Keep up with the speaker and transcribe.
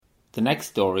The next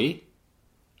story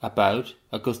about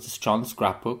Augustus John's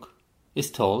scrapbook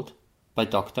is told by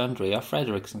Dr. Andrea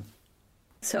Fredrickson.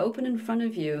 So open in front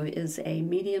of you is a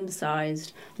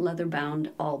medium-sized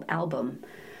leather-bound album.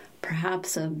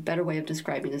 Perhaps a better way of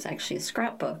describing it is actually a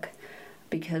scrapbook,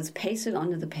 because pasted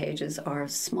onto the pages are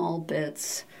small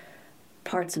bits,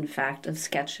 parts in fact, of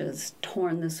sketches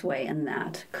torn this way and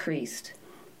that, creased.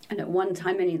 And at one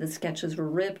time, many of the sketches were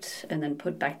ripped and then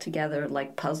put back together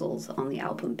like puzzles on the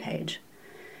album page.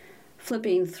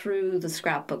 Flipping through the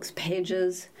scrapbook's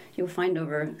pages, you'll find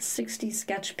over 60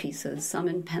 sketch pieces, some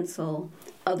in pencil,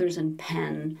 others in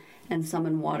pen, and some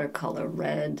in watercolor,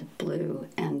 red, blue,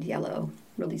 and yellow.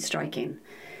 Really striking.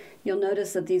 You'll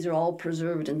notice that these are all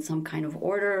preserved in some kind of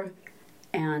order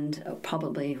and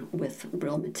probably with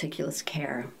real meticulous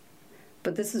care.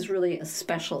 But this is really a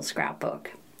special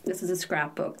scrapbook. This is a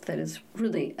scrapbook that is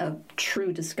really a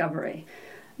true discovery.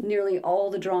 Nearly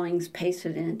all the drawings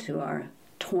pasted into are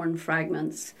torn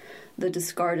fragments, the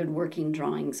discarded working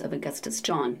drawings of Augustus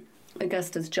John.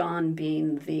 Augustus John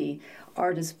being the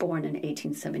artist born in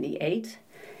 1878,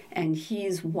 and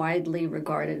he's widely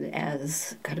regarded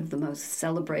as kind of the most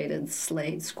celebrated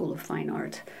Slade School of Fine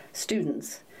Art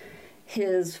students.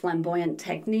 His flamboyant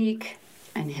technique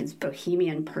and his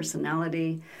bohemian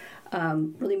personality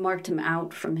really marked him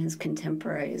out from his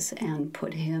contemporaries and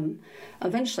put him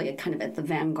eventually kind of at the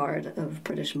vanguard of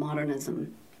British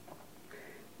modernism.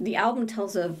 The album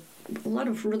tells a lot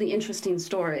of really interesting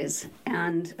stories,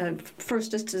 and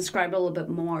first, just to describe it a little bit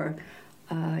more,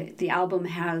 the album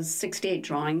has 68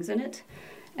 drawings in it,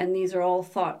 and these are all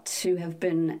thought to have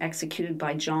been executed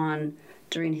by John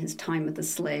during his time at the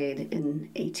Slade in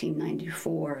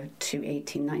 1894 to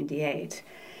 1898.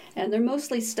 And they're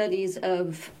mostly studies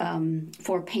of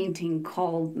for a painting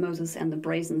called Moses and the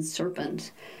Brazen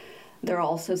Serpent. There are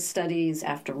also studies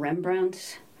after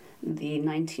Rembrandt, the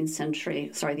 18th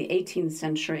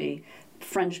century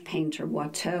French painter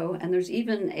Watteau, and there's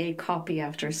even a copy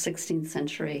after 16th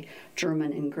century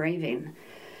German engraving.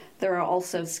 There are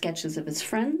also sketches of his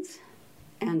friends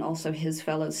and also his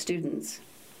fellow students.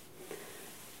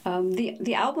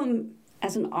 The album,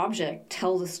 as an object,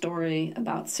 tells a story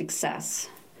about success.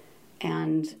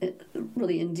 And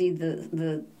really, indeed,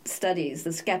 the studies,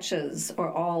 the sketches,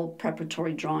 are all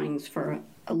preparatory drawings for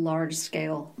a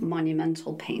large-scale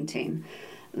monumental painting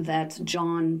that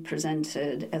John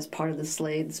presented as part of the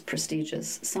Slade's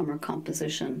prestigious summer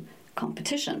composition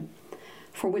competition,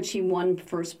 for which he won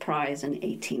first prize in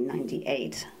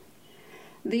 1898.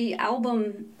 The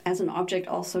album, as an object,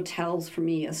 also tells, for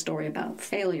me, a story about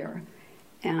failure.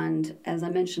 And as I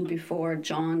mentioned before,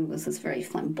 John was this very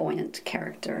flamboyant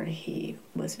character. He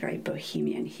was very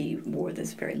bohemian. He wore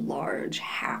this very large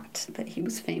hat that he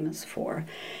was famous for.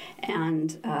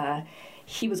 And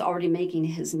he was already making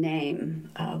his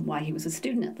name while he was a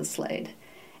student at the Slade.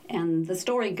 And the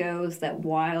story goes that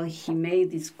while he made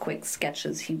these quick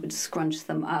sketches, he would scrunch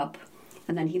them up,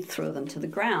 and then he'd throw them to the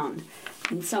ground.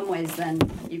 In some ways, then,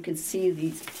 you could see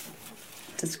these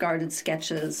discarded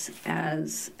sketches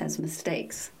as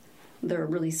mistakes. They're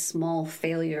really small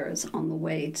failures on the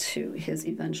way to his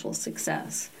eventual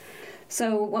success.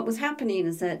 So what was happening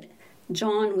is that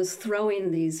John was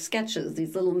throwing these sketches,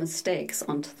 these little mistakes,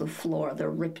 onto the floor. They're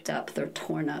ripped up, they're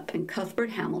torn up, and Cuthbert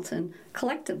Hamilton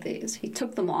collected these. He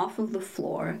took them off of the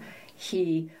floor.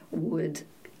 He would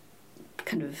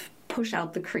kind of push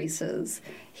out the creases.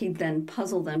 He'd then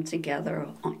puzzle them together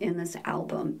in this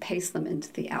album, paste them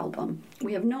into the album.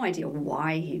 We have no idea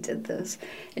why he did this.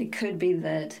 It could be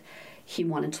that he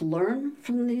wanted to learn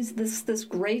from this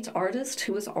great artist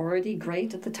who was already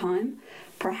great at the time.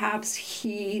 Perhaps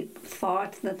he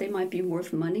thought that they might be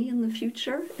worth money in the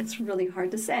future. It's really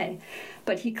hard to say.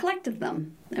 But he collected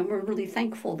them, and we're really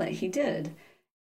thankful that he did.